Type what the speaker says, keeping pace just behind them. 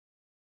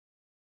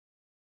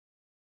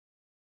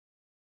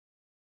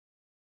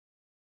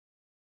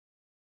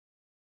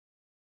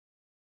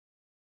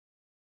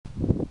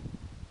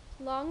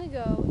Long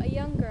ago, a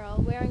young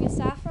girl wearing a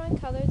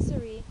saffron-colored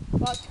saree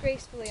walked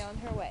gracefully on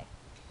her way.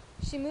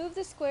 She moved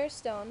the square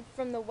stone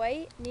from the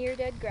white,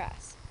 near-dead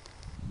grass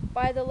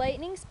by the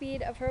lightning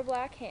speed of her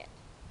black hand.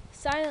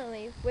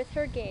 Silently, with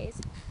her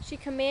gaze, she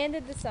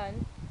commanded the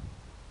sun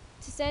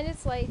to send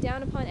its light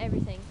down upon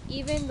everything,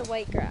 even the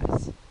white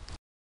grass.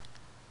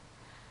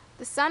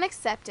 The sun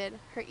accepted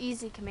her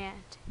easy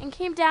command and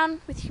came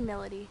down with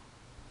humility.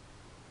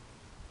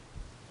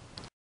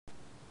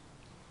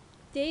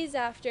 Days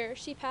after,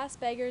 she passed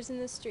beggars in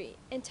the street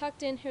and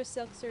tucked in her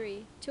silk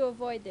saree to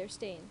avoid their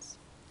stains.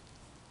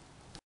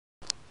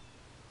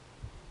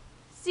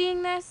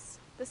 Seeing this,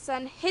 the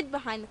sun hid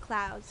behind the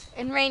clouds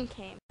and rain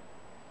came,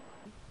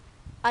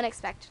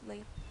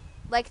 unexpectedly,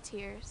 like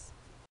tears.